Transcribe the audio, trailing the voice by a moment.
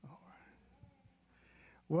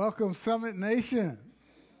Welcome, Summit Nation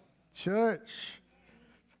Church.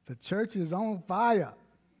 The church is on fire.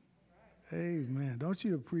 Amen. Don't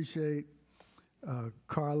you appreciate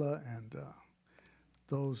Carla and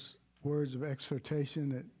those words of exhortation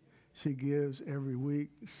that she gives every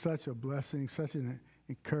week? Such a blessing, such an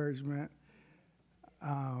encouragement.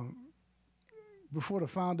 Before the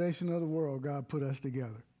foundation of the world, God put us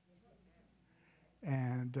together.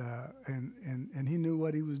 And he knew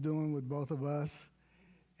what he was doing with both of us.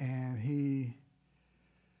 And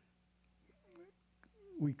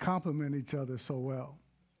we complement each other so well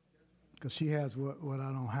because she has what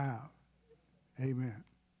I don't have. Amen.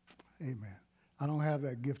 Amen. I don't have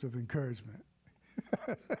that gift of encouragement.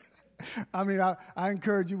 I mean, I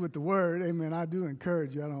encourage you with the word. Amen. I do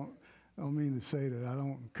encourage you. I don't mean to say that I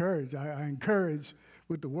don't encourage. I encourage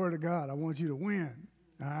with the word of God. I want you to win.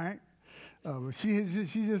 All right. But she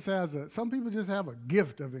just has some people just have a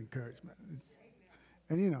gift of encouragement.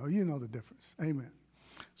 And you know the difference. Amen.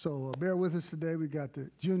 So bear with us today. We got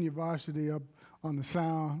the junior varsity up on the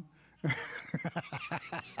sound.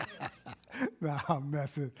 Nah, I'm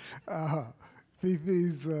messing.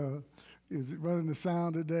 Fifi's is running the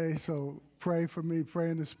sound today, so pray for me. Pray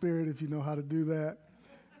in the spirit if you know how to do that.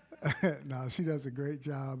 No, she does a great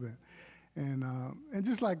job. And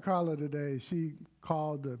just like Carla today, she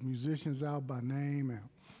called the musicians out by name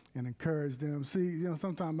and encourage them. See,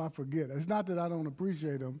 sometimes I forget. It's not that I don't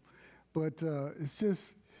appreciate them, but it's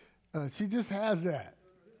just, she just has that.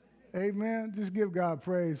 Amen. Just give God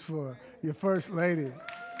praise for your first lady.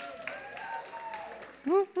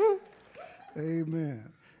 Woo, woo.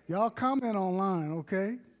 Amen. Y'all comment online,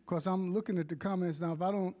 okay? Because I'm looking at the comments now. If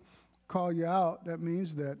I don't call you out, that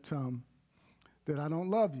means that that I don't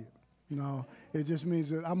love you. It just means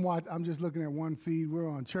that I'm just looking at one feed. We're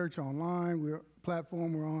on Church Online. We're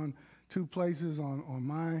on 2 places on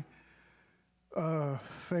my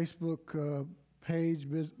Facebook page,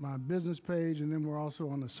 my business page, and then we're also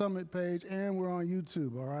on the Summit page, and we're on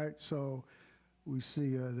YouTube, all right? So we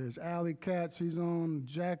see there's Alley Cat. She's on.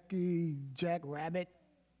 Jack Rabbit,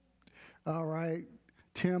 all right?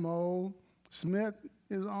 Tim O. Smith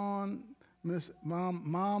is on. Miss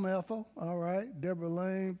Mom Ethel, all right. Deborah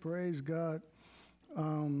Lane, praise God.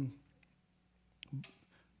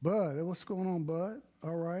 Bud, what's going on, Bud?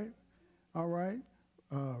 All right.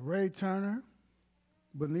 Ray Turner,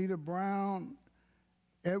 Bonita Brown,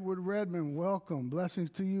 Edward Redmond, welcome. Blessings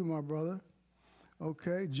to you, my brother.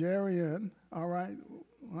 Okay, Jarian, all right.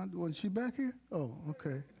 Wasn't she back here? Oh,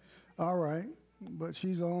 okay. All right, but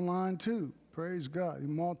she's online too. Praise God.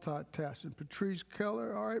 Multitasking. Patrice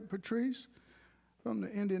Keller. All right, Patrice, from the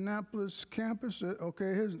Indianapolis campus.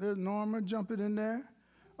 Okay, there's Norma jumping in there.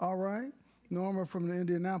 All right. Norma from the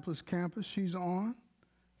Indianapolis campus. She's on.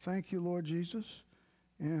 Thank you, Lord Jesus.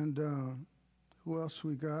 And who else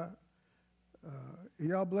we got?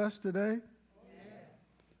 Y'all blessed today? Yes.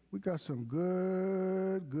 We got some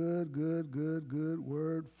good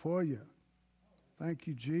word for you. Thank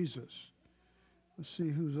you, Jesus. Let's see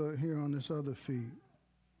who's here on this other feed.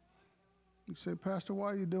 You say, Pastor,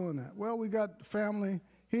 why are you doing that? Well, we got family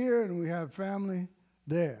here and we have family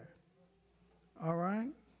there. All right?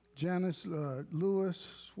 Janice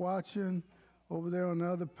Lewis watching over there on the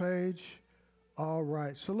other page. All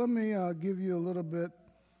right. So let me give you a little bit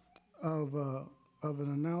of an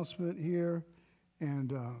announcement here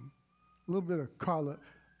and a little bit of Carla.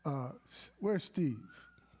 Where's Steve?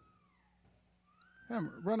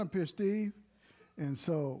 Run up here, Steve. And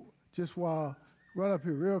so run up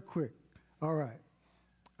here real quick. All right.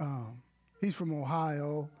 He's from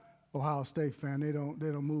Ohio State fan. They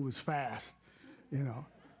don't move as fast,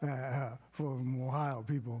 from Ohio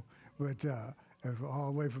people, but all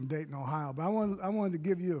the way from Dayton, Ohio. But I wanted to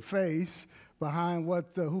give you a face behind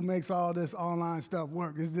who makes all this online stuff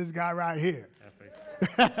work. It's this guy right here.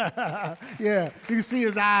 Yeah, you can see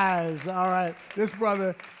his eyes. All right. This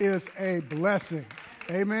brother is a blessing.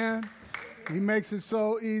 Amen. He makes it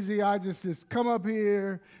so easy. I just come up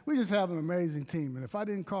here. We just have an amazing team. And if I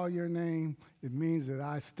didn't call your name, it means that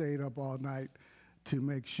I stayed up all night to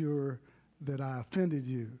make sure that I offended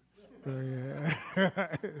you.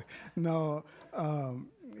 No,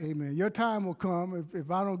 amen. Your time will come. If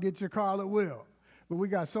I don't get your call, it will. But we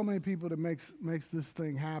got so many people that makes this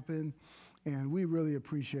thing happen, and we really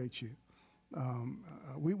appreciate you.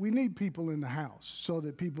 We need people in the house so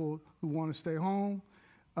that people who want to stay home,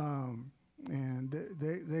 and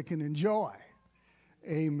they can enjoy.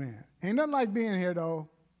 Amen. Ain't nothing like being here, though.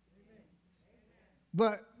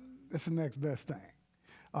 But it's the next best thing.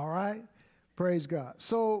 All right? Praise God.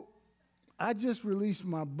 So I just released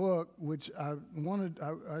my book, which I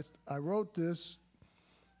wrote this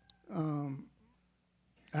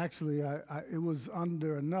Actually, it was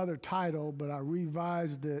under another title, but I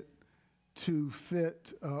revised it to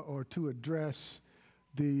fit or to address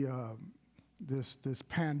the this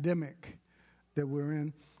pandemic that we're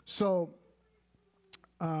in. So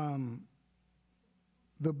the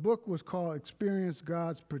book was called Experience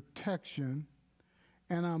God's Protection,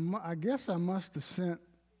 and I guess I must have sent.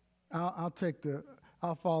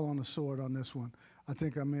 I'll fall on the sword on this one. I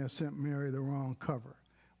think I may have sent Mary the wrong cover,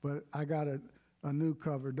 but I got a new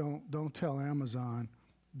cover. Don't tell Amazon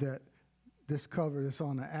that this cover that's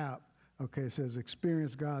on the app. Okay, it says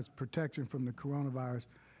Experience God's Protection from the Coronavirus.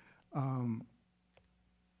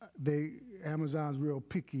 Amazon's real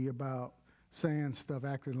picky about saying stuff,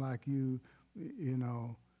 acting like you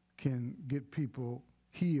can get people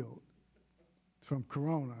healed from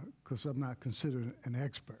corona, because I'm not considered an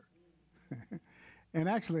expert. And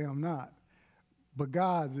actually I'm not. But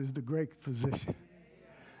God is the great physician.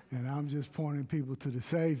 And I'm just pointing people to the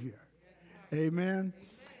Savior. Amen?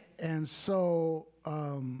 And so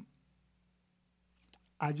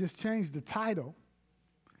I just changed the title,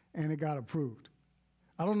 and it got approved.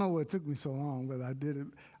 I don't know why it took me so long, but I did it.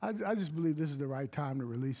 I just believe this is the right time to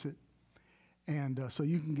release it. And so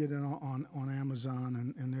you can get it on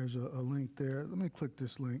Amazon, and there's a link there. Let me click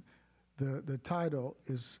this link. The title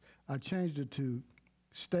is, I changed it to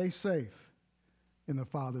Stay Safe in the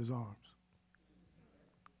Father's Arms.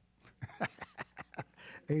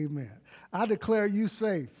 Amen. I declare you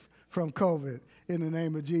safe from COVID in the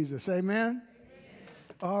name of Jesus. Amen? Amen.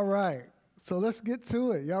 All right. So let's get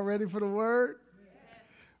to it. Y'all ready for the word? Yes.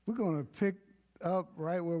 We're going to pick up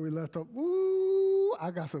right where we left off. Woo! I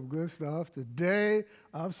got some good stuff today.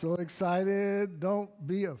 I'm so excited. Don't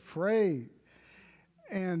be afraid.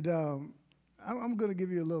 And I'm going to give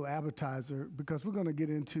you a little appetizer, because we're going to get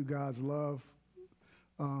into God's love.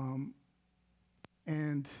 And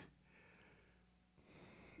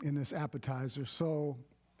in this appetizer. So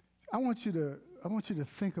I want you to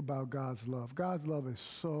think about God's love. God's love is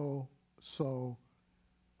so, so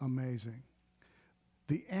amazing.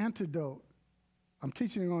 The antidote, I'm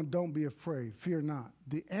teaching you on don't be afraid, fear not.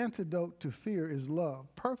 The antidote to fear is love.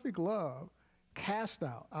 Perfect love casts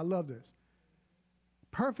out. I love this.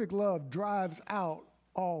 Perfect love drives out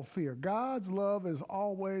all fear. God's love is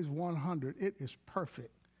always 100. It is perfect.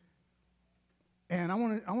 And I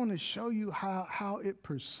want to show you how it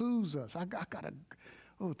pursues us.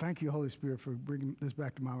 Thank you, Holy Spirit, for bringing this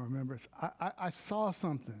back to my remembrance. I saw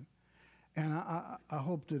something, and I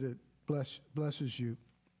hope that it blesses you.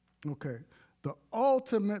 Okay, the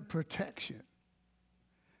ultimate protection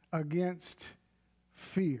against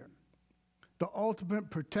fear, the ultimate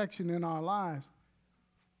protection in our lives,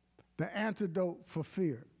 the antidote for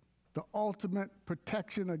fear, the ultimate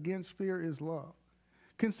protection against fear is love.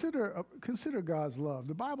 Consider God's love.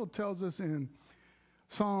 The Bible tells us in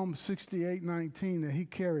Psalm 68:19 that he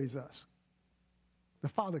carries us. The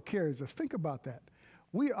Father carries us. Think about that.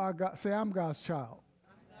 We are God. Say, I'm God's child.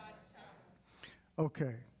 I'm God's child.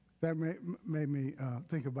 Okay. That made me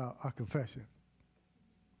think about our confession.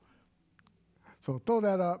 So throw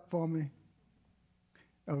that up for me.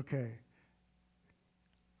 Okay.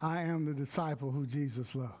 I am the disciple who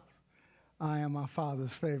Jesus loves. I am my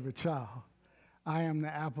Father's favorite child. I am the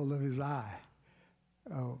apple of his eye.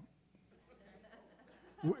 Oh.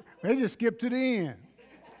 They just skipped to the end.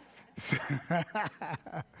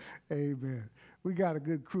 Amen. We got a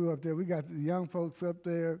good crew up there. We got the young folks up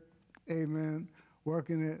there. Amen.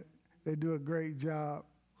 Working it. They do a great job.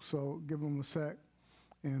 So give them a sec.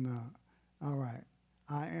 And all right.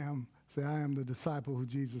 I am the disciple who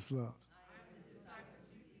Jesus loves.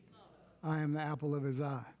 I am the apple of his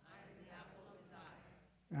eye.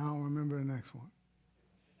 I don't remember the next one.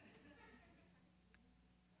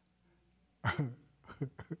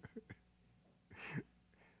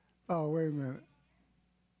 Oh, wait a minute.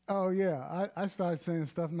 Oh, yeah. I started saying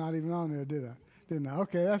stuff not even on there, didn't I?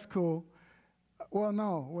 Okay, that's cool. Well,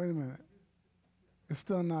 no, wait a minute. It's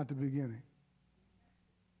still not the beginning.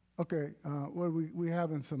 Okay, we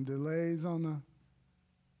having some delays on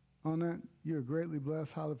that? You're greatly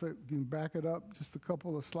blessed. Can you back it up just a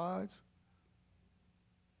couple of slides?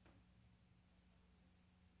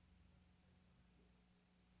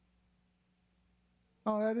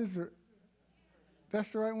 Oh,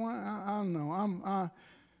 that's the right one? I don't know.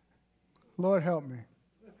 Lord help me.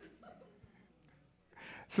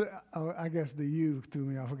 So, I guess the you threw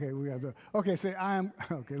me off. Okay, say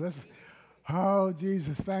oh,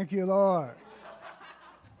 Jesus, thank you, Lord.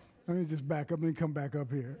 Let me just back up. Let me come back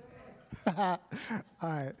up here. All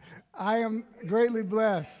right. I am greatly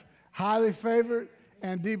blessed, highly favored,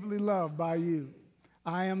 and deeply loved by you.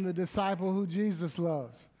 I am the disciple who Jesus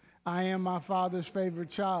loves. I am my Father's favorite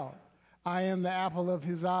child. I am the apple of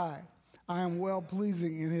his eye. I am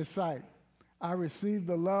well-pleasing in his sight. I receive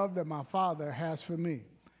the love that my Father has for me.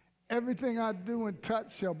 Everything I do and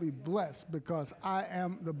touch shall be blessed because I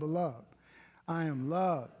am the beloved. I am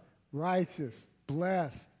loved, righteous,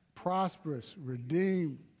 blessed, prosperous,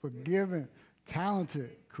 redeemed, forgiven,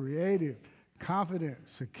 talented, creative, confident,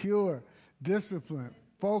 secure, disciplined,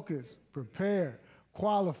 focused, prepared,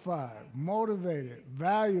 qualified, motivated,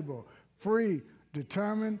 valuable, free,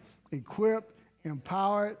 determined, equipped,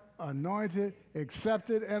 empowered, anointed,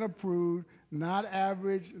 accepted, and approved, not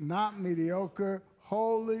average, not mediocre,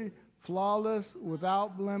 holy, flawless,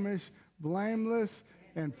 without blemish, blameless,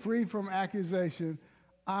 and free from accusation.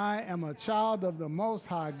 I am a child of the Most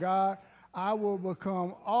High God. I will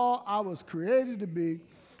become all I was created to be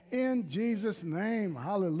in Jesus' name.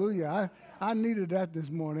 Hallelujah. I needed that this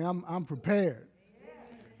morning. I'm prepared.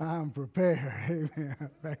 I'm prepared. Amen.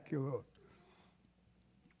 Thank you, Lord.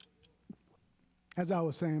 As I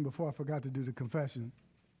was saying before, I forgot to do the confession.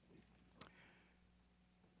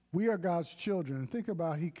 We are God's children. Think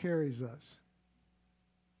about he carries us.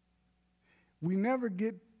 We never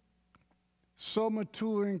get so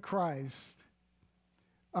mature in Christ,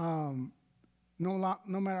 no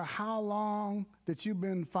matter how long that you've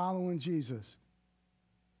been following Jesus,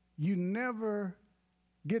 you never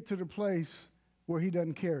get to the place where he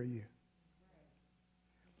doesn't carry you.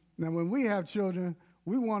 Now, when we have children,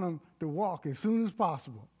 we want them to walk as soon as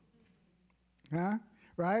possible. Huh?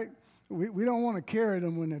 Right? We don't want to carry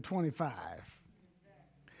them when they're 25.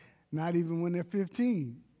 Not even when they're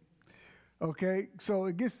 15. Okay? So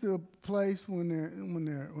it gets to a place when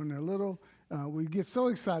they're little, we get so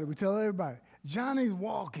excited. We tell everybody, Johnny's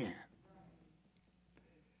walking.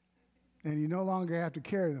 And you no longer have to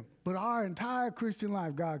carry them. But our entire Christian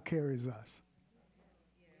life, God carries us.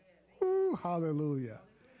 Ooh, hallelujah.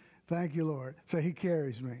 Thank you, Lord. So he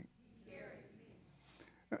carries me.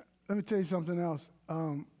 Let me tell you something else.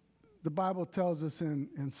 The Bible tells us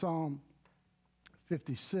in Psalm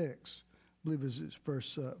 56, I believe it's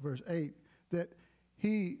verse 8, that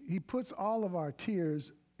he puts all of our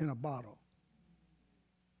tears in a bottle.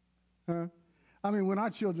 I mean, when our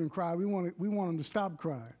children cry, we want them to stop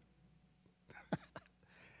crying.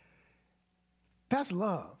 That's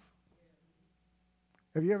love.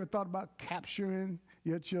 Have you ever thought about capturing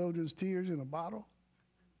your children's tears in a bottle?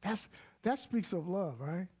 That speaks of love,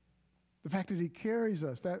 right? The fact that he carries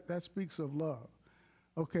us, that speaks of love.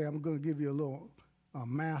 Okay, I'm going to give you a little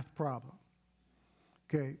math problem.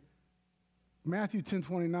 Okay, Matthew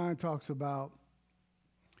 10:29 talks about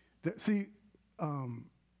that. See,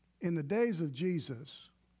 in the days of Jesus,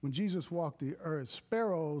 when Jesus walked the earth,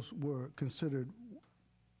 sparrows were considered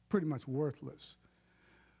pretty much worthless.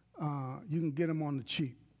 You can get them on the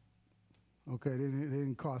cheap. Okay, they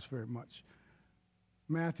didn't cost very much.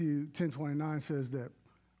 Matthew 10:29 says that,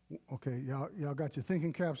 okay, y'all got your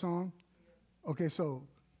thinking caps on? Okay, so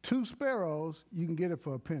 2 sparrows, you can get it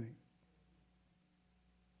for a penny.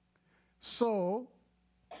 So,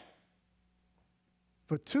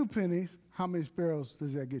 for 2 pennies, how many sparrows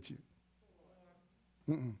does that get you?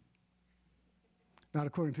 Not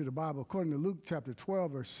according to the Bible. According to Luke chapter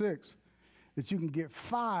 12, verse 6, that you can get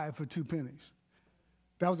 5 for 2 pennies.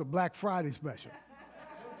 That was a Black Friday special.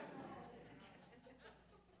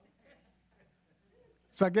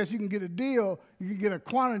 So I guess you can get a deal, you can get a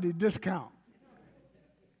quantity discount.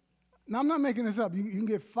 Now, I'm not making this up. You can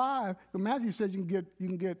get 5. But Matthew says you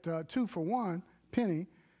can get 2 for 1 penny.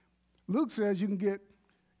 Luke says you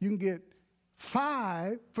can get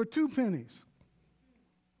 5 for 2 pennies.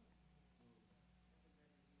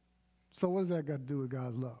 So what does that got to do with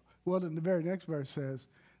God's love? Well, then the very next verse says,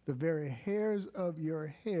 the very hairs of your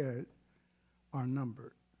head are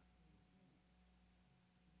numbered.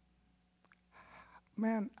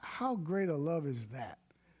 Man, how great a love is that?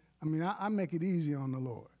 I mean, I make it easy on the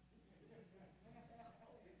Lord.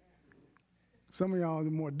 Some of y'all are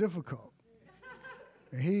more difficult.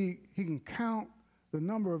 And he can count the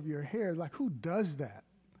number of your hairs. Like, who does that?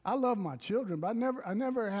 I love my children, but I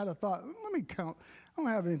never had a thought, let me count. I don't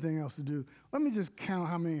have anything else to do. Let me just count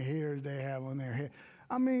how many hairs they have on their head.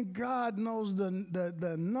 I mean, God knows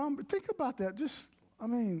the number. Think about that.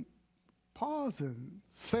 Pause and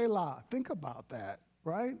Selah. Think about that,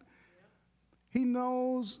 right? He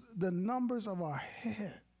knows the numbers of our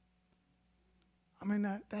head. I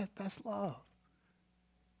mean, that's love.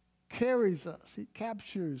 Carries us. He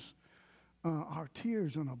captures our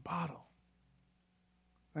tears in a bottle.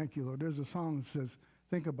 Thank you, Lord. There's a song that says,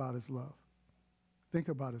 think about his love. Think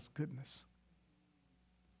about his goodness.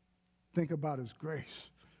 Think about his grace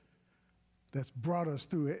that's brought us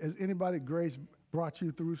through it. Has anybody brought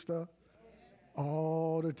you through stuff?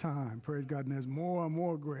 All the time. Praise God. And there's more and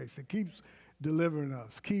more grace that keeps delivering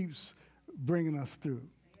us, keeps bringing us through.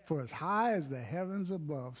 For as high as the heavens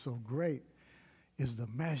above, so great is the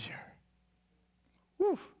measure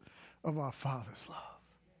of our Father's love.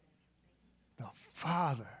 The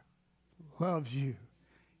Father loves you,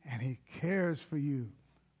 and he cares for you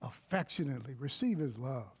affectionately. Receive his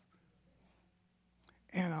love.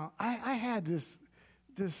 And I had this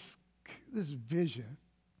vision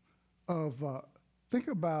of, think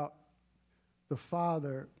about the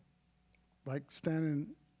Father like standing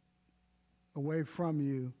away from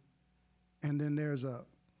you, and then there's a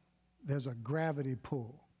gravity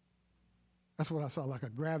pull. That's what I saw, like a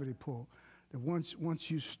gravity pull. That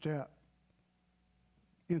once you step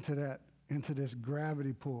into this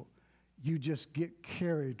gravity pull, you just get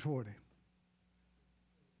carried toward him.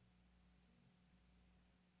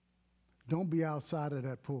 Don't be outside of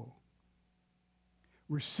that pull.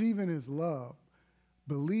 Receiving his love,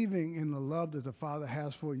 believing in the love that the Father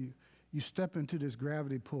has for you, you step into this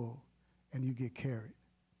gravity pull and you get carried.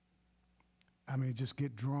 I mean, just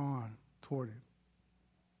get drawn toward him.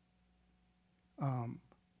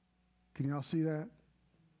 Can y'all see that?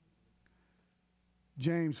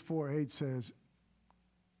 James 4:8 says,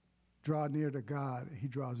 draw near to God, he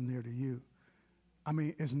draws near to you. I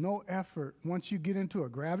mean, it's no effort. Once you get into a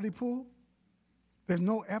gravity pull, there's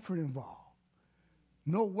no effort involved.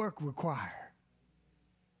 No work required.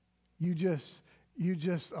 You just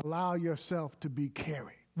allow yourself to be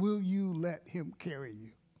carried. Will you let him carry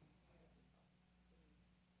you?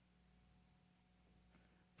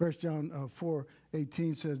 1 John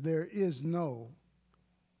 4:18 says, there is no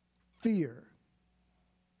fear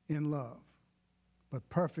in love, but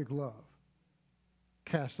perfect love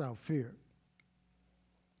casts out fear.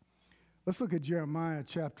 Let's look at Jeremiah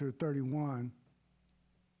chapter 31.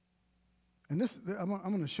 And this, I'm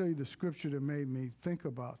going to show you the scripture that made me think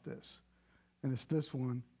about this. And it's this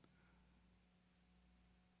one.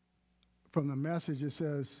 From the Message, it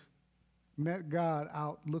says, met God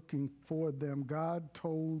out looking for them. God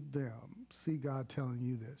told them, see God telling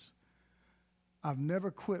you this, I've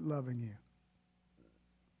never quit loving you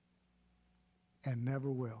and never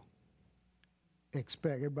will.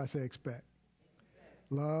 Expect. Everybody say expect.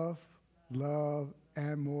 Love, love,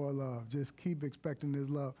 and more love. Just keep expecting his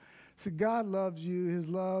love. See, God loves you. His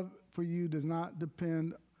love for you does not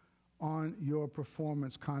depend on your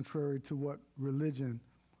performance, contrary to what religion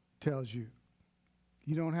tells you.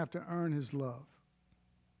 You don't have to earn his love.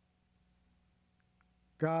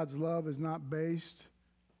 God's love is not based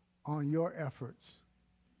on your efforts.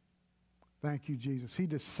 Thank you, Jesus. He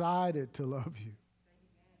decided to love you.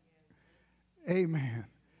 Amen.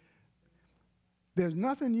 There's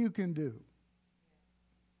nothing you can do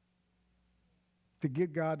to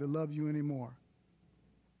get God to love you any more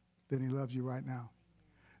than he loves you right now.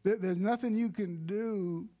 There's nothing you can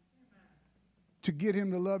do to get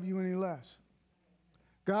him to love you any less.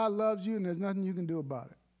 God loves you, and there's nothing you can do about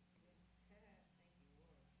it.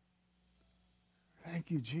 Thank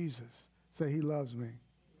you, Jesus. Say, he loves me.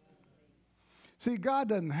 See, God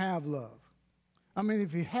doesn't have love. I mean,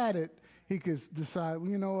 if he had it, he could decide, well,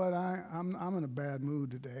 you know what, I'm in a bad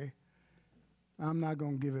mood today. I'm not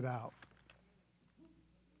going to give it out.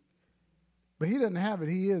 But he doesn't have it.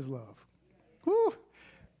 He is love. Whew.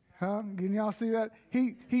 Huh? Can y'all see that?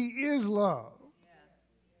 He is love.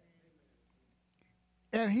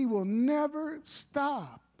 And he will never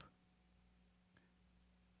stop.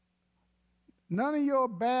 None of your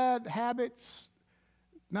bad habits,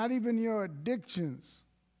 not even your addictions,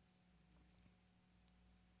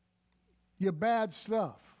 your bad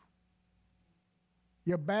stuff,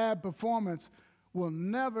 your bad performance will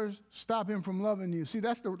never stop him from loving you. See,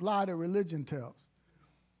 that's the lie that religion tells.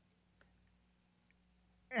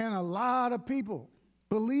 And a lot of people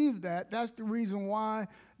believe that. That's the reason why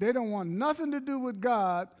they don't want nothing to do with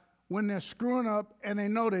God when they're screwing up and they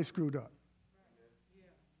know they screwed up.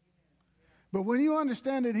 But when you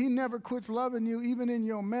understand that he never quits loving you, even in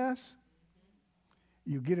your mess,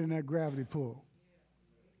 you get in that gravity pull.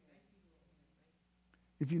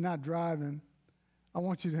 If you're not driving, I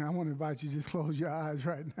want to invite you to just close your eyes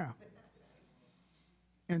right now.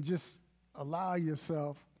 And just allow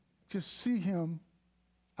yourself, just see him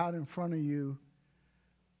out in front of you.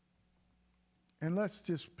 And let's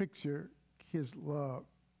just picture his love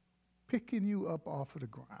picking you up off of the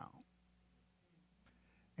ground.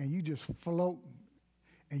 And you just floating.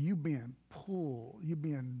 And you being pulled, you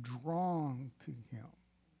being drawn to him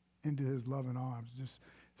into his loving arms. Just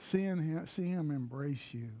see him embrace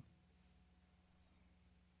you.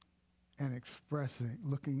 And expressing,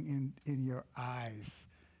 looking in your eyes,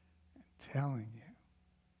 telling you,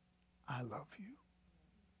 I love you.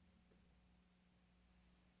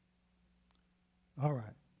 All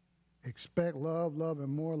right. Expect love, love, and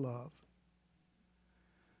more love.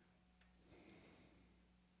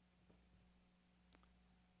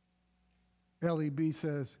 LEB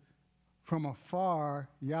says, from afar,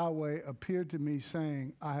 Yahweh appeared to me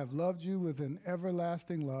saying, I have loved you with an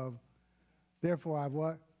everlasting love. Therefore, I've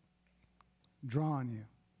what? Drawn you.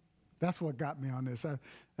 That's what got me on this.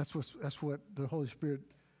 That's what the Holy Spirit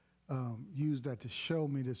used that to show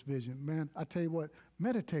me this vision. Man, I tell you what,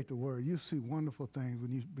 meditate the word. You'll see wonderful things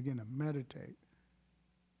when you begin to meditate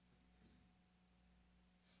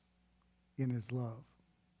in his love.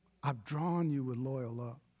 I've drawn you with loyal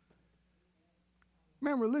love.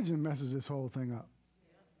 Man, religion messes this whole thing up.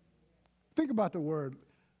 Think about the word.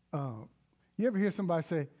 You ever hear somebody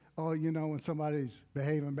say, oh, you know, when somebody's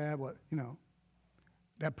behaving bad, what, you know,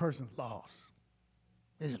 that person's lost.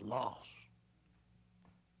 They're just lost.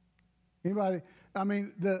 Anybody? I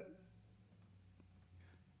mean,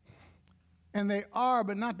 and they are,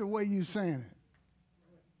 but not the way you're saying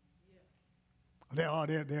it.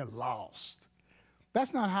 They're lost.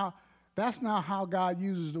 That's not how God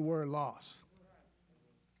uses the word lost.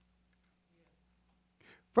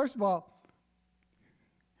 First of all,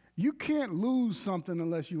 you can't lose something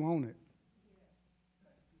unless you own it.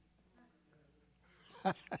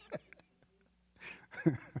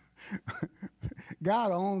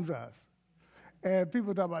 God owns us. And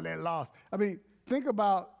people talk about they're lost. I mean, think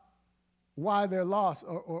about why they're lost,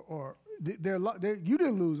 or you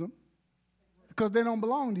didn't lose them because they don't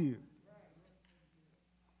belong to you.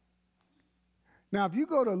 Now, if you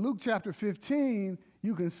go to Luke chapter 15,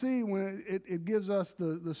 you can see when it gives us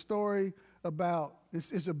the story about,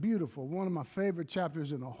 it's a beautiful, one of my favorite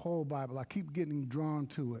chapters in the whole Bible. I keep getting drawn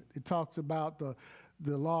to it. It talks about the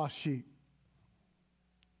lost sheep.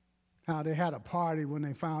 How they had a party when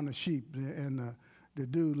they found the sheep, and the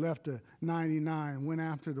dude left the 99 and went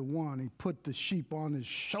after the one. He put the sheep on his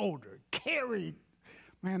shoulder, carried.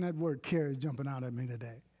 Man, that word carry is jumping out at me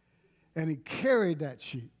today. And he carried that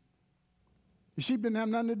sheep. The sheep didn't have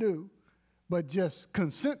nothing to do but just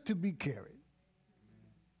consent to be carried.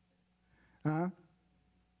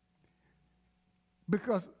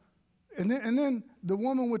 Because, and then the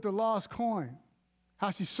woman with the lost coin, how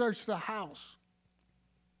she searched the house.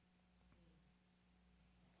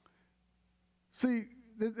 See,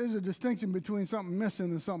 there's a distinction between something missing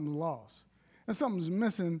and something lost. And something's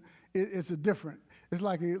missing, it's a different. It's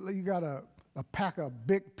like you got a pack of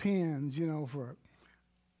big pens, you know, for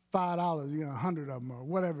 $5, you know, 100 of them or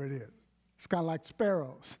whatever it is. It's kind of like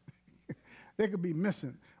sparrows. They could be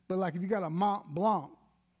missing. But like if you got a Mont Blanc,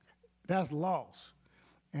 that's lost.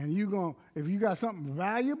 And if you got something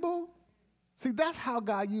valuable, see, that's how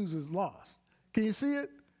God uses lost. Can you see it?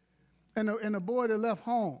 And the boy that left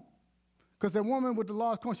home. Because the woman with the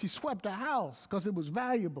lost coin, she swept the house because it was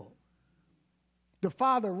valuable. The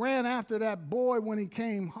father ran after that boy when he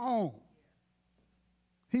came home.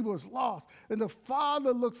 He was lost. And the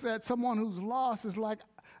father looks at someone who's lost as like,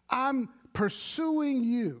 I'm pursuing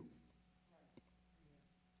you.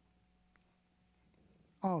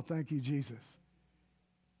 Oh, thank you, Jesus.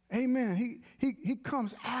 Amen. He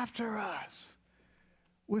comes after us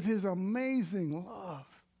with his amazing love.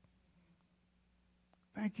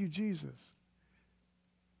 Thank you, Jesus.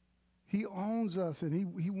 He owns us, and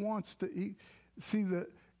he wants to see that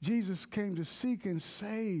Jesus came to seek and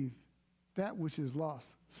save that which is lost.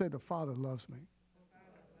 Say, the Father loves me.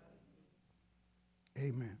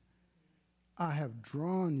 Amen. I have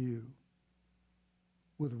drawn you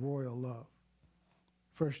with royal love.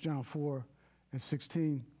 1 John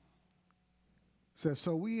 4:16 says,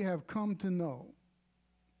 so we have come to know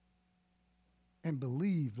and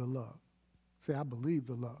believe the love. Say, I believe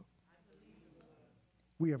the love.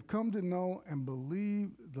 We have come to know and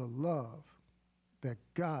believe the love that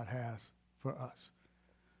God has for us.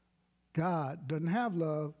 God doesn't have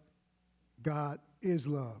love. God is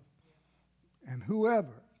love. And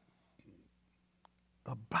whoever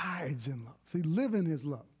abides in love. See, live in his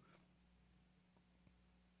love.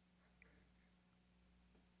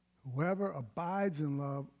 Whoever abides in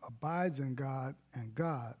love abides in God, and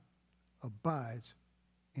God abides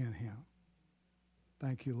in him.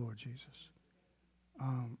 Thank you, Lord Jesus.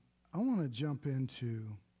 I want to jump into.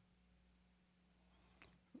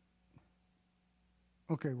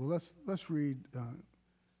 Okay, well let's read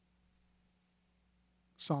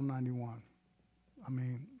Psalm 91. I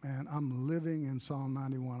mean, man, I'm living in Psalm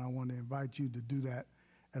 91. I want to invite you to do that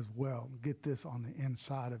as well. Get this on the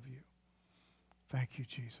inside of you. Thank you,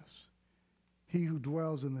 Jesus. He who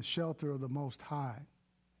dwells in the shelter of the Most High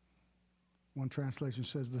One translation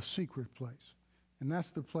says the secret place. And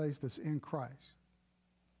that's the place that's in Christ.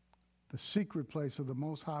 The secret place of the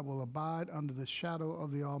Most High will abide under the shadow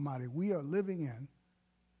of the Almighty. We are living in,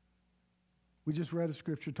 we just read a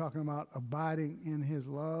scripture talking about abiding in his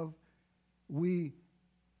love. We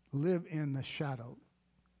live in the shadow.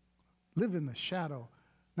 Live in the shadow.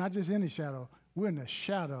 Not just any shadow. We're in the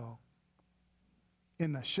shadow,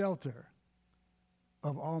 in the shelter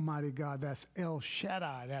of Almighty God. That's El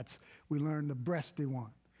Shaddai. That's, we learned, the breasty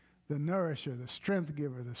one, the nourisher, the strength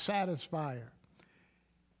giver, the satisfier.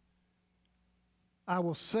 I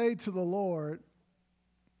will say to the Lord,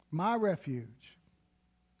 my refuge.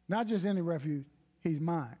 Not just any refuge, he's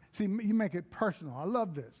mine. See, you make it personal. I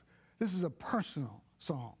love this. This is a personal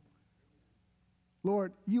song.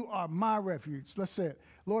 Lord, you are my refuge. Let's say it.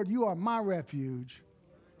 Lord, you are my refuge.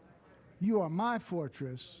 You are my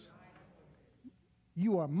fortress.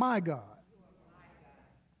 You are my God,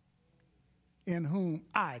 in whom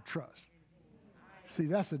I trust. See,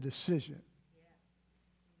 that's a decision.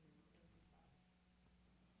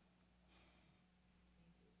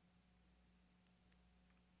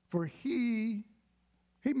 For he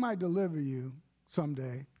might deliver you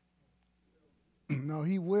someday. No,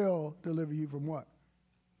 he will deliver you from what?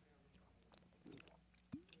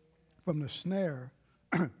 From the snare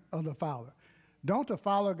of the fowler. Don't the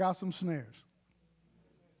fowler got some snares?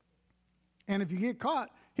 And if you get caught,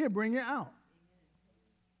 he'll bring you out.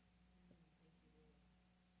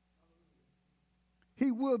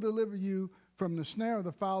 He will deliver you from the snare of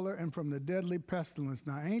the fowler and from the deadly pestilence.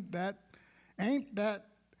 Now, ain't that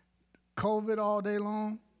COVID all day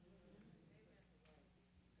long?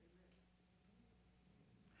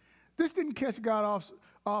 This didn't catch God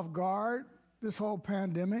off guard, this whole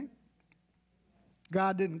pandemic.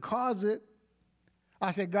 God didn't cause it.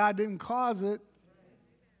 I said God didn't cause it.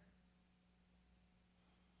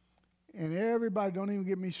 And everybody, don't even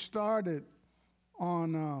get me started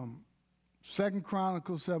on 2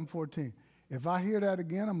 Chronicles 7:14. If I hear that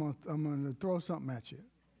again, I'm gonna throw something at you.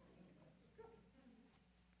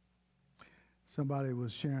 Somebody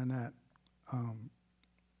was sharing that,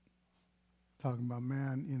 talking about,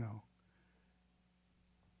 man, you know,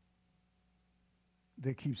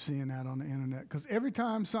 they keep seeing that on the internet. Because every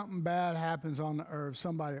time something bad happens on the earth,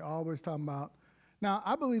 somebody always talking about, now,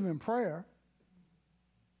 I believe in prayer.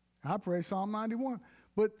 I pray Psalm 91.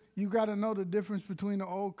 But you got to know the difference between the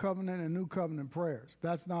Old Covenant and New Covenant prayers.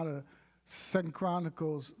 That's not a 2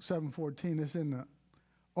 Chronicles 7:14. It's in the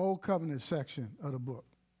Old Covenant section of the book.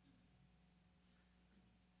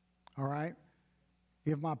 All right?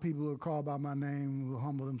 If my people who are called by my name will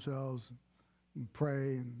humble themselves and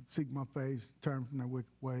pray and seek my face, turn from their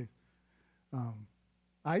wicked ways.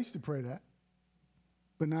 I used to pray that,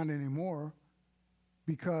 but not anymore,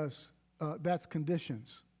 because that's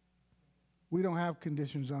conditions. We don't have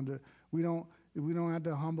conditions we don't have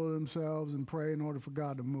to humble themselves and pray in order for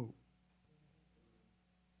God to move.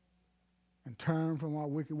 And turn from our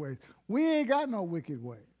wicked ways. We ain't got no wicked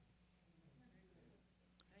way.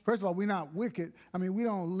 First of all, we're not wicked. I mean, we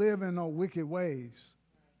don't live in no wicked ways.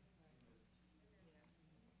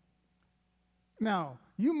 Now,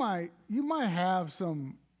 you might have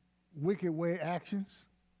some wicked way actions.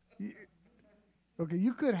 Okay,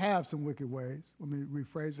 you could have some wicked ways. Let me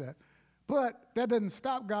rephrase that. But that doesn't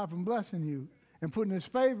stop God from blessing you and putting his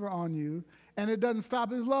favor on you, and it doesn't stop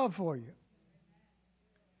his love for you.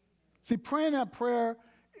 See, praying that prayer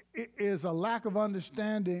is a lack of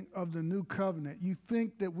understanding of the new covenant. You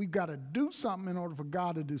think that we've got to do something in order for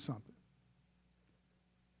God to do something.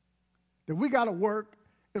 That we got to work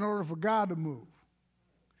in order for God to move.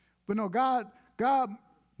 But no, God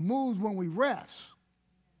moves when we rest.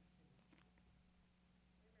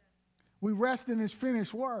 We rest in his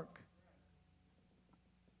finished work.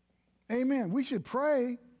 Amen. We should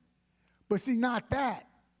pray, but see, not that.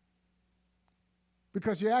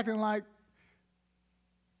 Because you're acting like,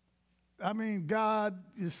 I mean, God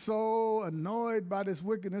is so annoyed by this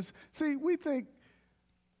wickedness. See, we think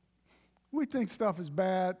stuff is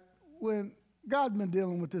bad when God's been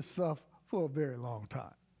dealing with this stuff for a very long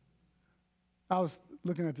time. I was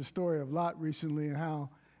looking at the story of Lot recently and how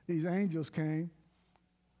these angels came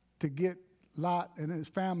to get Lot and his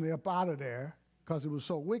family up out of there because it was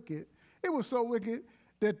so wicked. It was so wicked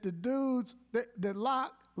that the dudes, that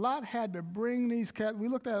Lot had to bring these cats. We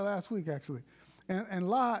looked at it last week, actually. And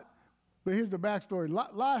Lot, but here's the backstory.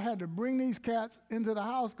 Lot had to bring these cats into the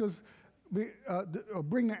house or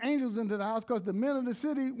bring the angels into the house because the men of the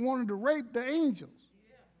city wanted to rape the angels.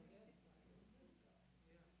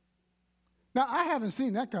 Now, I haven't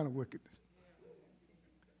seen that kind of wickedness.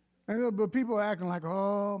 But people are acting like,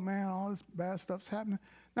 oh, man, all this bad stuff's happening.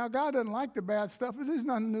 Now, God doesn't like the bad stuff, but there's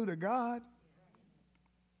nothing new to God.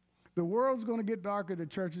 The world's going to get darker, the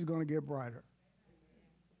church is going to get brighter.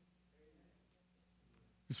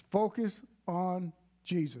 Just focus on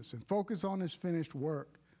Jesus and focus on his finished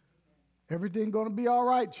work. Everything's going to be all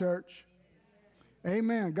right, church.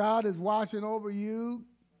 Amen. God is watching over you.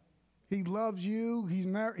 He loves you. He's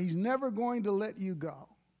never going to let you go.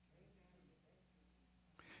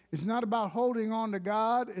 It's not about holding on to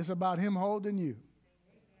God. It's about him holding you.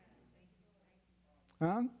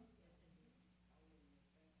 Huh?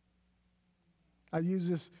 I use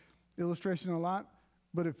this illustration a lot,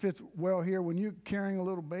 but it fits well here. When you're carrying a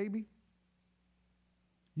little baby,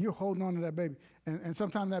 you're holding on to that baby. And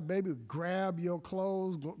sometimes that baby will grab your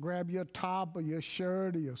clothes, grab your top or your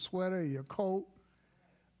shirt or your sweater or your coat.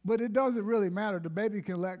 But it doesn't really matter. The baby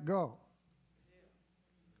can let go.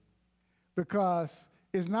 Because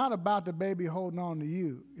it's not about the baby holding on to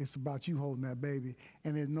you. It's about you holding that baby.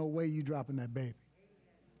 And there's no way you dropping that baby.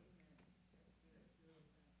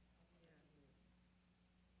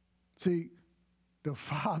 See, the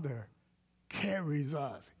Father carries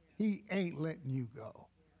us. He ain't letting you go.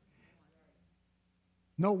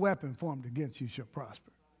 No weapon formed against you shall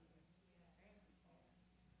prosper.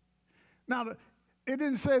 Now, it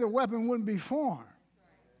didn't say the weapon wouldn't be formed.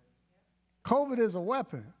 COVID is a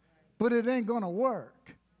weapon, but it ain't going to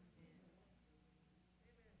work.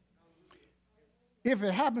 If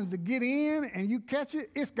it happens to get in and you catch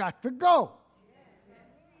it, it's got to go.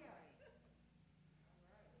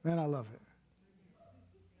 Man, I love it.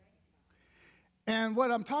 And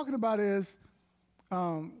what I'm talking about is,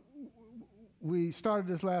 we started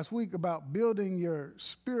this last week about building your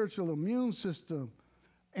spiritual immune system.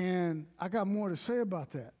 And I got more to say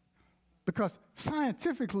about that. Because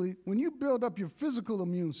scientifically, when you build up your physical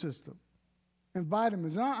immune system and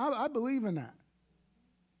vitamins, and I believe in that,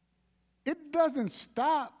 it doesn't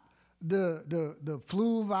stop the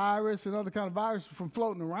flu virus and other kind of viruses from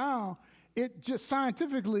floating around. It just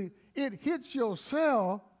scientifically, it hits your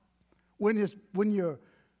cell when your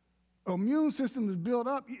immune system is built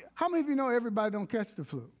up. How many of you know everybody don't catch the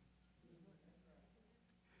flu?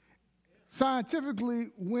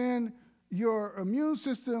 Scientifically, when your immune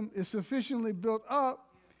system is sufficiently built up,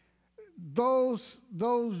 those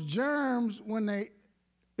germs,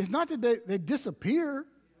 it's not that they disappear.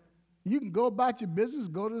 You can go about your business,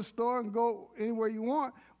 go to the store, and go anywhere you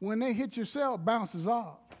want. When they hit your cell, it bounces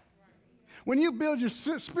off. When you build your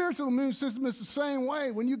spiritual immune system, it's the same way.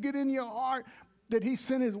 When you get in your heart that he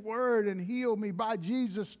sent his word and healed me, by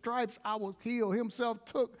Jesus' stripes I was healed. Himself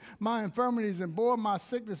took my infirmities and bore my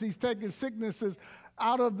sickness. He's taken sicknesses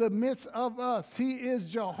out of the midst of us. He is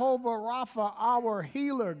Jehovah Rapha, our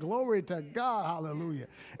healer. Glory to God. Hallelujah.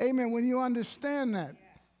 Amen. When you understand that,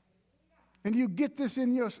 and you get this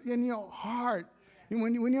in your heart, and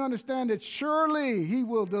when you understand that surely he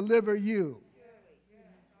will deliver you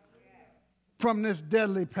from this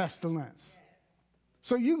deadly pestilence.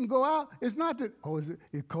 So you can go out. It's not that,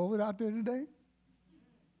 is COVID out there today?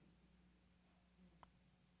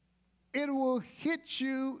 It will hit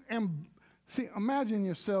you and see, imagine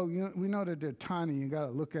your cell. We know that they're tiny. You got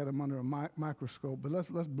to look at them under a microscope, but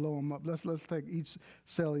let's blow them up. Let's take each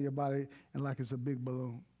cell of your body and like it's a big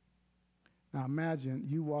balloon. Now imagine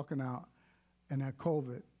you walking out and that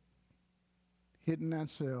COVID hitting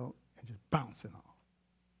that cell and just bouncing off.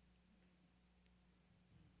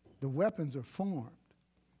 The weapons are formed,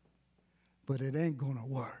 but it ain't going to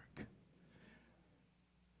work.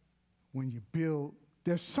 When you build,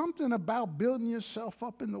 there's something about building yourself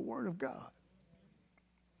up in the Word of God.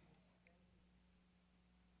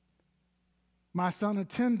 My son,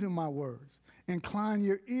 attend to my words. Incline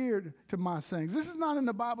your ear to my sayings. This is not in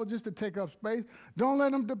the Bible just to take up space. Don't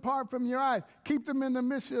let them depart from your eyes. Keep them in the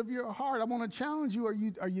midst of your heart. I want to challenge you. Are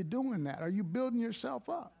you doing that? Are you building yourself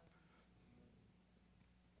up?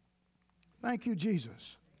 Thank you,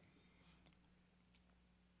 Jesus.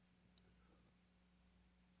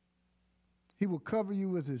 He will cover you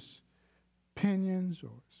with his pinions or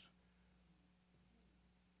his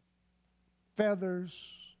feathers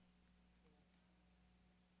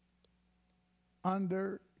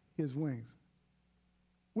under his wings.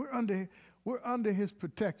 We're under his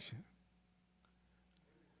protection.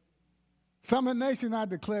 Summit Nation, I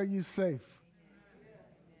declare you safe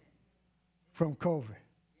from COVID.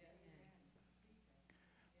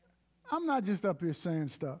 I'm not just up here saying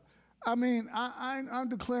stuff. I mean, I'm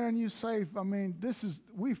declaring you safe. I mean,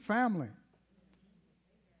 we family.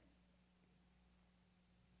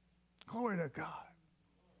 Glory to God.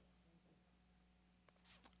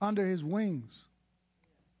 Under his wings,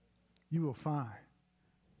 you will find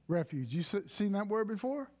refuge. You seen that word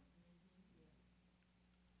before?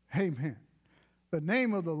 Amen. The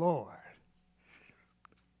name of the Lord,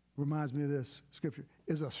 reminds me of this scripture,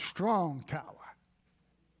 is a strong tower.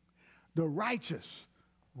 The righteous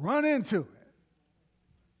run into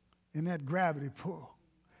it in that gravity pull,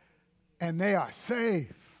 and they are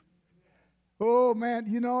safe. Oh, man,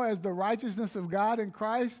 you know, as the righteousness of God in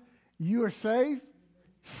Christ, you are safe.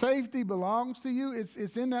 Safety belongs to you.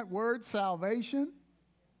 It's in that word, salvation.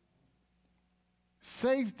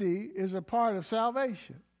 Safety is a part of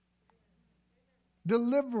salvation.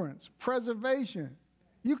 Deliverance, preservation.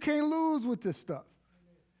 You can't lose with this stuff.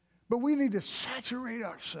 But we need to saturate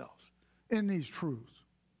ourselves in these truths.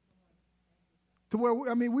 To where,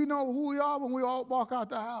 we know who we are when we all walk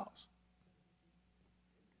out the house.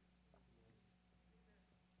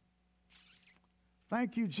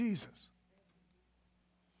 Thank you, Jesus.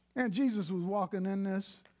 And Jesus was walking in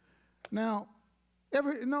this. Now,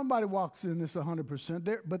 nobody walks in this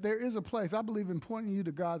 100%, but there is a place. I believe in pointing you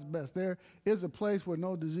to God's best. There is a place where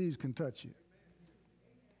no disease can touch you.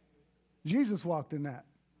 Jesus walked in that.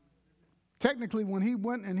 Technically, when he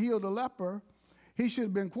went and healed a leper, he should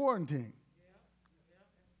have been quarantined.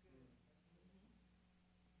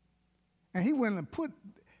 And he went and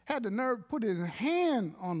had the nerve to put his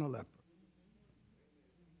hand on the leper.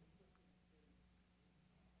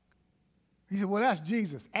 He said, well, that's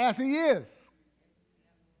Jesus, as he is.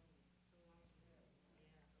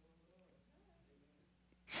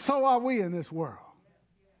 So are we in this world.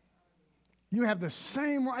 You have the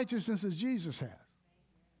same righteousness as Jesus has.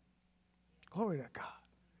 Glory to God.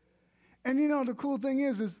 And you know, the cool thing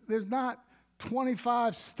is there's not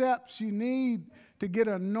 25 steps you need to get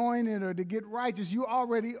anointed or to get righteous. You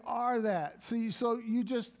already are that. So you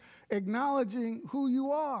just acknowledging who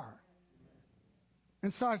you are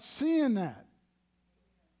and start seeing that.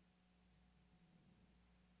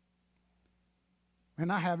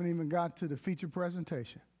 And I haven't even got to the feature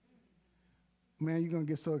presentation. Man, you're going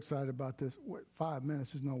to get so excited about this. 5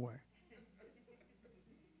 minutes is no way.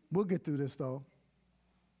 We'll get through this, though.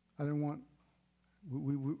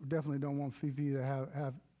 We definitely don't want Fifi to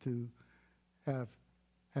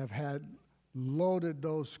have had loaded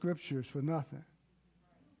those scriptures for nothing.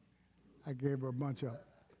 I gave her a bunch of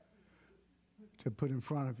to put in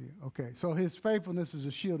front of you. Okay, so his faithfulness is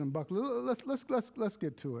a shield and buckler. Let's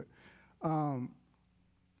get to it.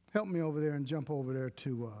 Help me over there and jump over there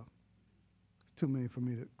to too many for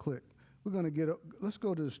me to click. We're going to let's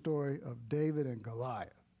go to the story of David and Goliath.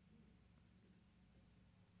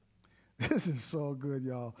 This is so good,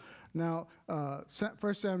 y'all. Now, 1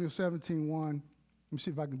 Samuel 17:1. Let me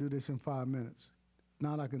see if I can do this in 5 minutes. If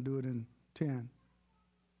not, I can do it in 10.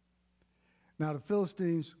 Now, the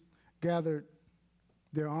Philistines gathered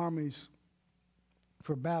their armies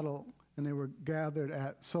for battle, and they were gathered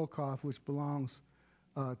at Succoth, which belongs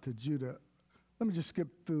to Judah. Let me just skip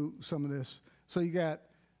through some of this. So you got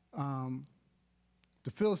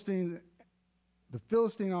the Philistine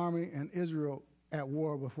army and Israel at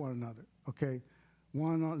war with one another. Okay,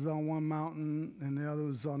 one is on one mountain and the other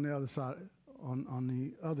is on the other side, on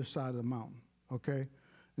the other side of the mountain. Okay,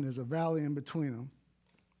 and there's a valley in between them.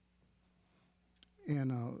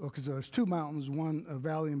 And okay, so there's two mountains, a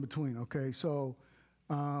valley in between. Okay, so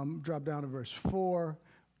drop down to verse 4.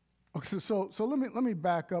 Okay, so let me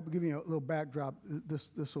back up and give you a little backdrop. This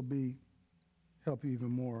will help you even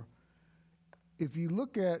more. If you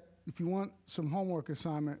want some homework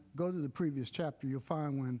assignment, go to the previous chapter. You'll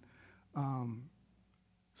find when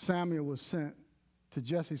Samuel was sent to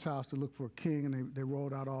Jesse's house to look for a king, and they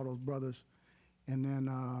rolled out all those brothers, and then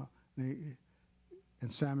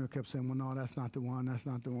and Samuel kept saying, well, no, that's not the one, that's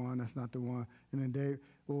not the one, that's not the one. And then David,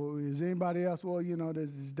 well, is anybody else? Well, you know,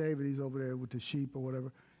 there's David, he's over there with the sheep or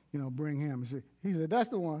whatever. You know, bring him. He said, that's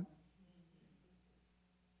the one.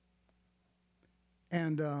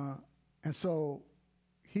 And so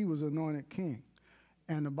he was anointed king.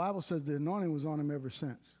 And the Bible says the anointing was on him ever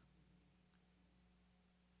since.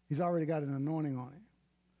 He's already got an anointing on him.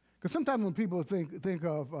 Because sometimes when people think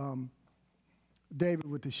of David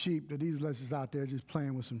with the sheep, that he's just out there just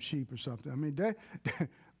playing with some sheep or something. I mean,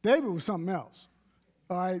 David was something else.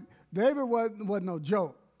 All right? David wasn't no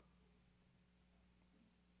joke.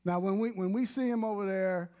 Now, when we see him over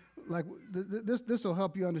there, like this will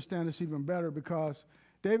help you understand this even better, because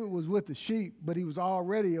David was with the sheep, but he was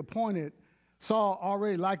already appointed. Saul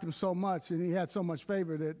already liked him so much, and he had so much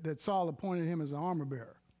favor that Saul appointed him as an armor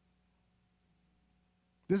bearer.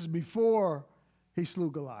 This is before he slew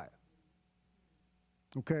Goliath.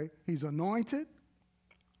 Okay? He's anointed.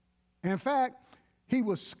 In fact, he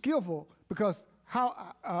was skillful, because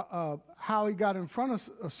how he got in front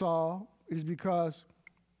of Saul is because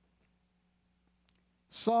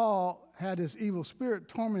Saul had this evil spirit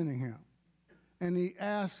tormenting him. And he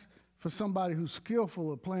asked for somebody who's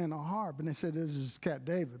skillful at playing the harp. And they said, this is Cat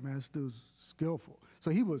David, man. This dude's skillful. So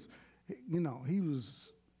he was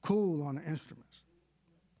cool on the instruments.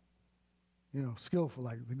 Skillful,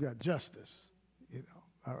 like they got justice,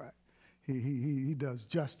 all right. He does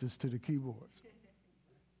justice to the keyboards.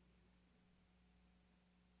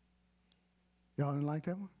 Y'all didn't like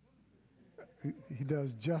that one? He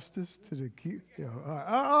does justice to the key.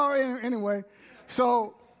 Anyway,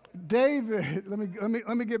 so David, let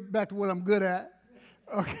me get back to what I'm good at.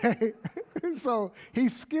 Okay, so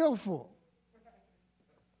he's skillful.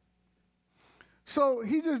 So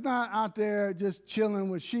he's just not out there just chilling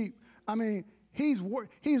with sheep. I mean, he's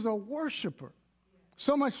a worshiper.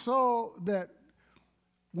 So much so that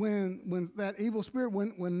when that evil spirit,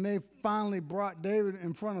 when they finally brought David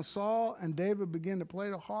in front of Saul and David began to play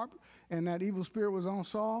the harp and that evil spirit was on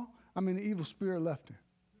Saul, I mean, the evil spirit left him.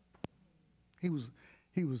 He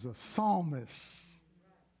was a psalmist.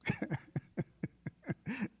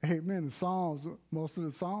 Amen. The Psalms, most of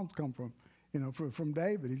the Psalms come from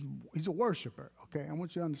David. He's a worshiper. Okay, I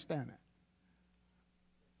want you to understand that.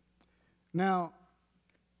 Now,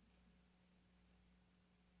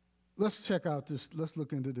 let's check out this. Let's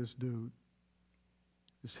look into this dude,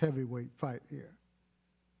 this heavyweight fight here,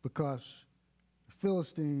 because the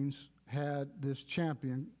Philistines had this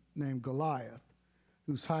champion named Goliath,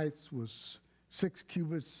 whose height was 6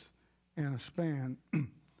 cubits and a span.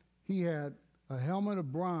 He had a helmet of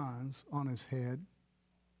bronze on his head.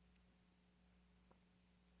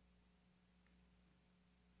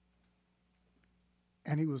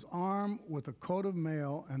 And he was armed with a coat of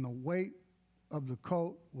mail, and the weight of the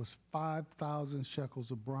coat was 5,000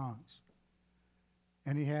 shekels of bronze.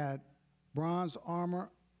 And he had bronze armor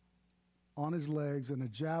on his legs and a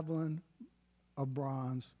javelin of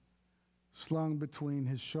bronze slung between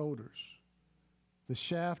his shoulders. The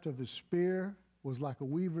shaft of his spear was like a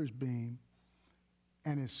weaver's beam,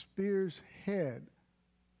 and his spear's head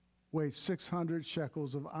weighed 600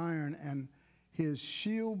 shekels of iron, and his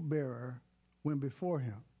shield bearer went before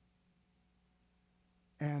him.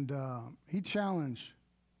 And he challenged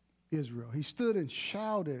Israel. He stood and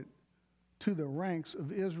shouted to the ranks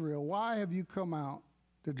of Israel, "Why have you come out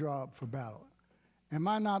to draw up for battle? Am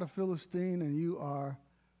I not a Philistine, and you are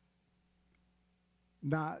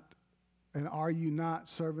not, and are you not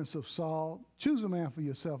servants of Saul? Choose a man for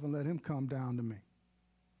yourself and let him come down to me."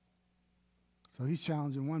 So he's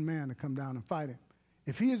challenging one man to come down and fight him.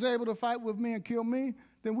 If he is able to fight with me and kill me,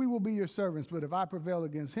 then we will be your servants. But if I prevail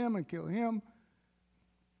against him and kill him,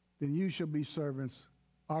 then you shall be servants,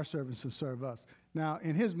 our servants, to serve us. Now,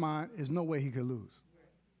 in his mind, there's no way he could lose.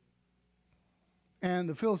 And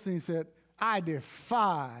the Philistine said, "I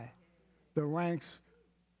defy the ranks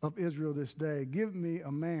of Israel this day. Give me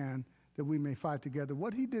a man that we may fight together."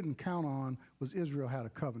 What he didn't count on was Israel had a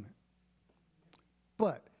covenant.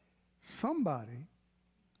 But somebody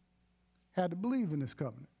had to believe in this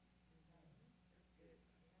covenant.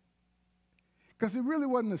 Because it really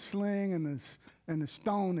wasn't the sling and the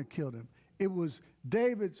stone that killed him. It was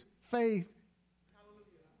David's faith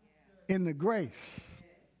in the grace.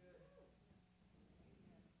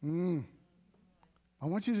 I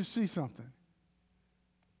want you to see something.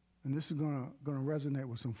 And this is going to resonate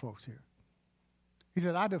with some folks here. He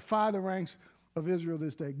said, "I defy the ranks of Israel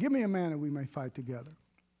this day. Give me a man that we may fight together."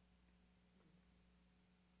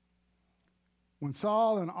 When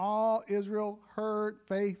Saul and all Israel heard,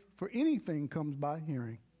 faith for anything comes by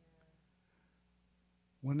hearing.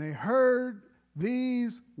 When they heard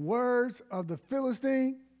these words of the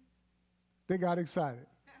Philistine, they got excited.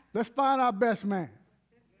 Let's find our best man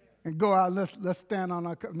and go out. Let's stand on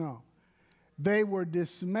our. No. They were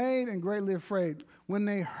dismayed and greatly afraid when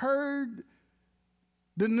they heard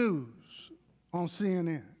the news on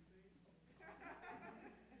CNN.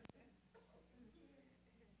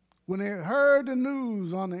 When they heard the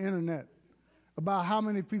news on the internet about how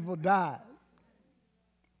many people died.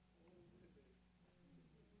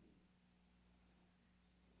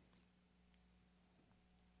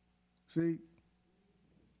 See?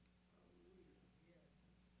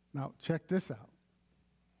 Now, check this out.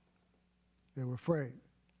 They were afraid,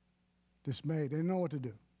 dismayed. They didn't know what to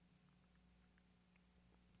do.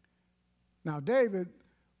 Now, David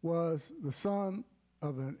was the son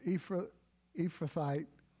of an Ephrathite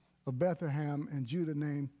of Bethlehem in Judah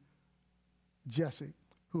named Jesse,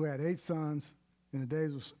 who had 8 sons. In the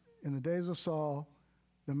days of Saul,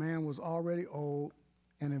 the man was already old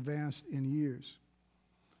and advanced in years.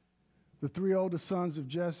 The 3 oldest sons of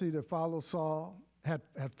Jesse that followed Saul had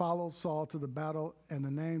followed Saul to the battle, and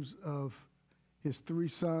the names of His 3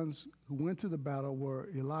 sons who went to the battle were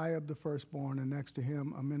Eliab the firstborn, and next to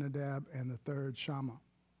him Aminadab, and the third Shammah.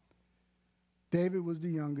 David was the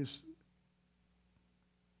youngest.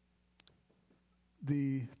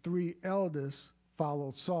 The 3 eldest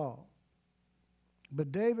followed Saul.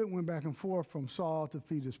 But David went back and forth from Saul to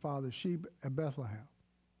feed his father's sheep at Bethlehem.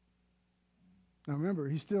 Now remember,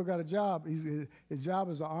 he still got a job. His job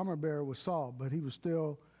as an armor bearer was Saul, but he was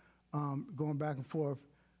still going back and forth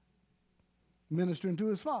ministering to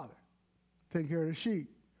his father, taking care of the sheep.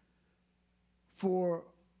 For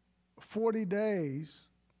 40 days,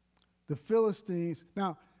 the Philistines,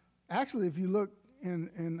 now actually if you look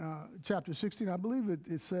in chapter 16, I believe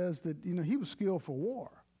it says that, he was skilled for war.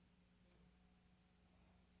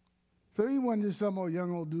 So he wasn't just some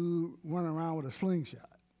young old dude running around with a slingshot,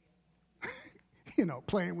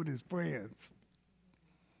 playing with his friends.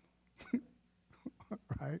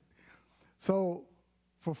 Right? So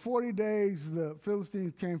for 40 days, the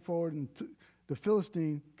Philistines came forward, and the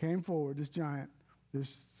Philistine came forward, this giant,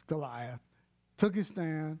 this Goliath, took his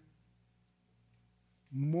stand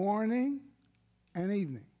morning and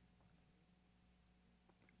evening.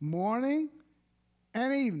 Morning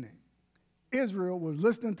and evening. Israel was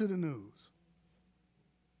listening to the news.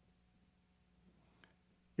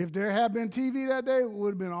 If there had been TV that day, it would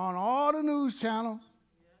have been on all the news channels.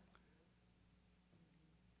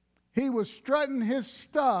 He was strutting his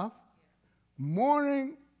stuff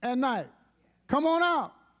morning and night. Come on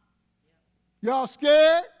out. Y'all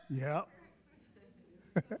scared? Yep.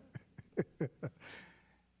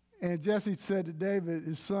 And Jesse said to David,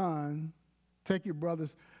 his son, take your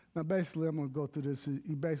brothers. Now, basically, I'm going to go through this.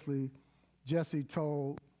 Jesse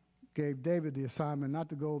gave David the assignment not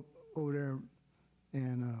to go over there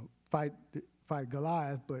and fight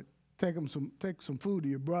Goliath, but take some food to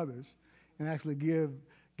your brothers and actually give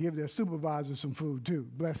their supervisor some food too.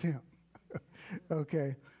 Bless him.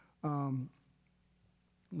 Okay.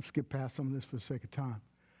 Let's skip past some of this for the sake of time.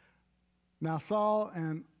 Now Saul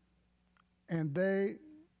and they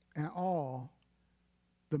and all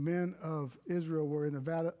the men of Israel were in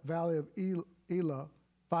the valley of Elah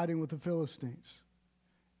fighting with the Philistines.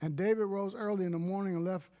 And David rose early in the morning and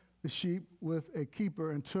left the sheep with a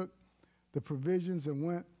keeper and took the provisions and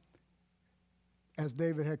went as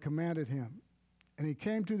David had commanded him. And he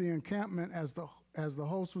came to the encampment as the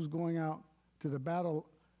host was going out to the battle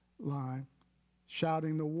line,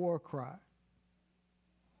 shouting the war cry.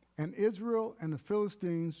 And Israel and the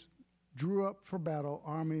Philistines drew up for battle,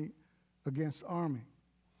 army against army.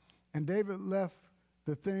 And David left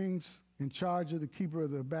the things in charge of the keeper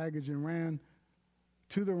of the baggage and ran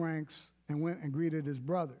to the ranks and went and greeted his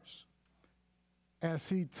brothers. As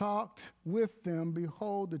he talked with them,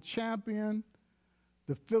 behold, the champion,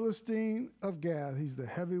 the Philistine of Gath, he's the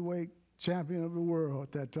heavyweight champion of the world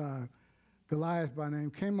at that time, Goliath by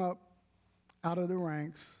name, came up out of the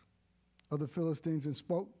ranks of the Philistines and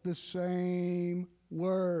spoke the same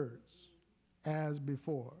words as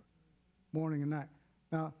before, morning and night.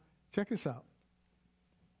 Now, check this out.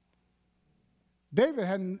 David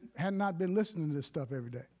had not been listening to this stuff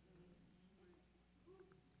every day.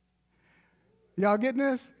 Y'all getting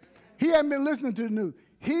this? He hadn't been listening to the news.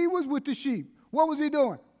 He was with the sheep. What was he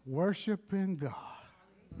doing? Worshiping God.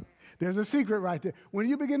 There's a secret right there. When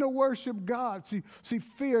you begin to worship God, see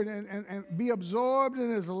fear and be absorbed in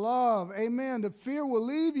his love, amen, the fear will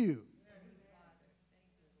leave you.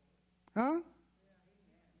 Huh?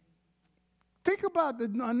 Think about the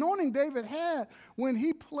anointing David had when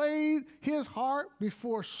he played his harp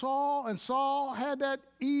before Saul, and Saul had that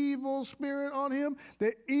evil spirit on him.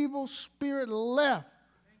 The evil spirit left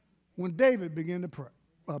when David began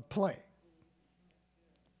to play.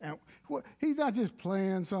 And he's not just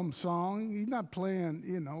playing some song. He's not playing,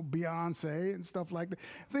 Beyonce and stuff like that.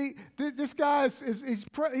 This guy he's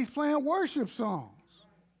playing worship songs.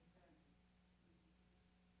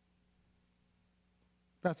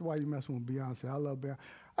 That's why you messing with Beyonce. I love Beyonce.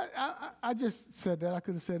 I just said that. I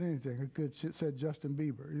could have said anything. I could have said Justin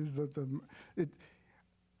Bieber.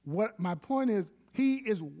 What my point is, he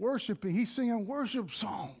is worshiping. He's singing worship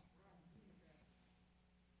song.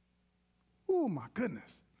 Oh, my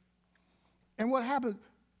goodness. And what happens?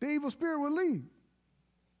 The evil spirit will leave.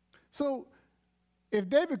 So if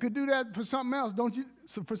David could do that for something else,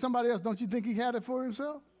 for somebody else, don't you think he had it for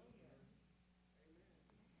himself?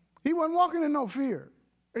 He wasn't walking in no fear.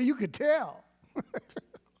 And you could tell.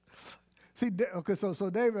 See, okay, so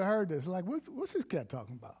David heard this. Like, what's this cat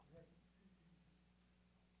talking about?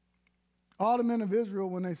 All the men of Israel,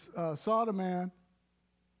 when they saw the man,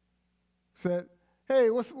 said, "Hey,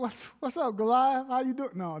 what's up, Goliath? How you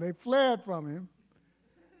doing?" No, they fled from him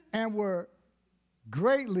and were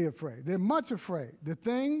Greatly afraid. They're much afraid. The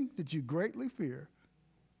thing that you greatly fear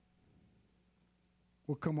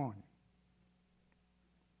will come on you.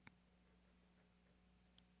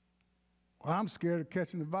 Well, I'm scared of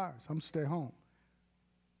catching the virus. I'm going to stay home.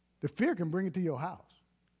 The fear can bring it to your house.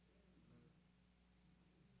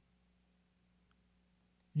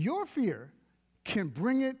 Your fear can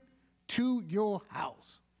bring it to your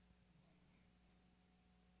house.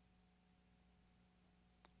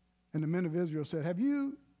 And the men of Israel said, Have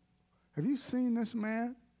you seen this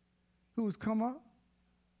man who has come up?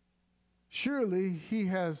 Surely he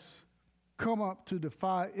has come up to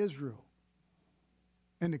defy Israel.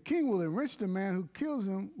 And the king will enrich the man who kills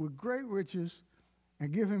him with great riches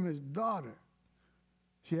and give him his daughter.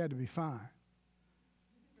 She had to be fine.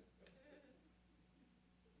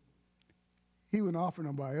 He wouldn't offer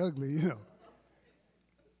nobody ugly,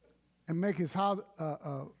 and make his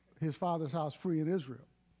father's house free in Israel.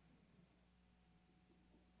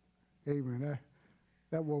 Amen.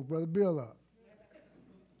 That woke Brother Bill up.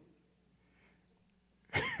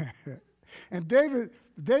 And David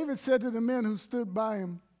said to the men who stood by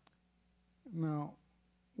him, now,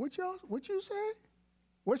 what you say?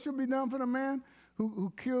 What should be done for the man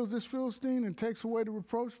who kills this Philistine and takes away the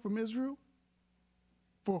reproach from Israel?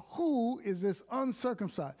 For who is this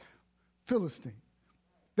uncircumcised Philistine?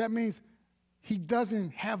 That means he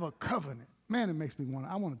doesn't have a covenant. Man, it makes me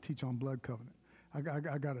I want to teach on blood covenant. I got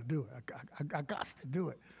to do it. I got to do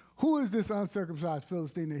it. Who is this uncircumcised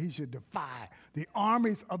Philistine that he should defy the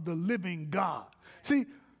armies of the living God? See,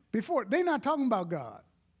 before, they're not talking about God.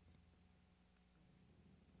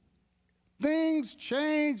 Things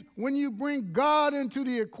change when you bring God into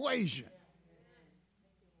the equation.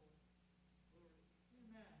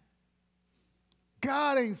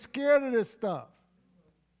 God ain't scared of this stuff.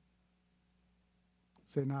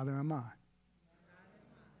 Say, neither am I.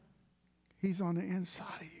 He's on the inside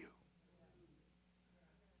of you.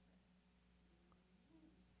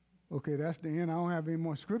 Okay, that's the end. I don't have any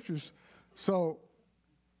more scriptures, so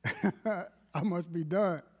I must be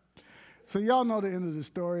done. So y'all know the end of the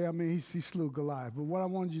story. I mean, he slew Goliath. But what I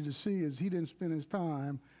wanted you to see is he didn't spend his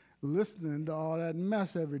time listening to all that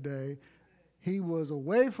mess every day. He was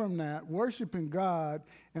away from that, worshiping God,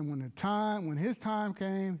 and when his time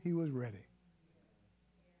came, he was ready.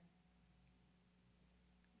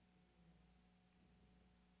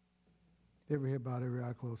 Every head bowed, every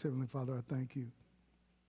eye closed. Heavenly Father, I thank you